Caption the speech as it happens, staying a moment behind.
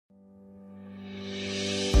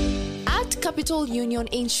Capital Union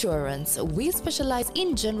Insurance. We specialize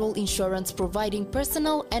in general insurance, providing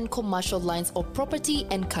personal and commercial lines of property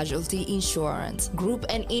and casualty insurance, group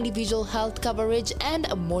and individual health coverage, and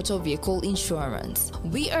motor vehicle insurance.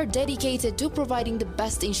 We are dedicated to providing the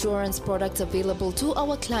best insurance products available to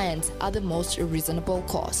our clients at the most reasonable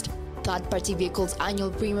cost. Third-party vehicles annual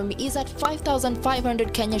premium is at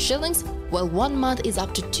 5,500 Kenya shillings, while 1 month is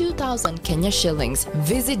up to 2,000 Kenya shillings.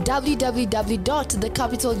 Visit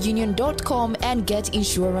www.thecapitalunion.com and get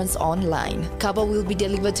insurance online. Cover will be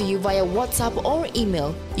delivered to you via WhatsApp or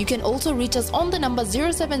email. You can also reach us on the number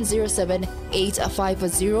 0707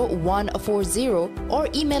 850 140 or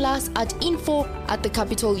email us at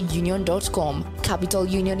info@thecapitalunion.com. Capital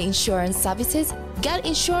Union Insurance Services. Get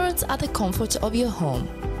insurance at the comfort of your home.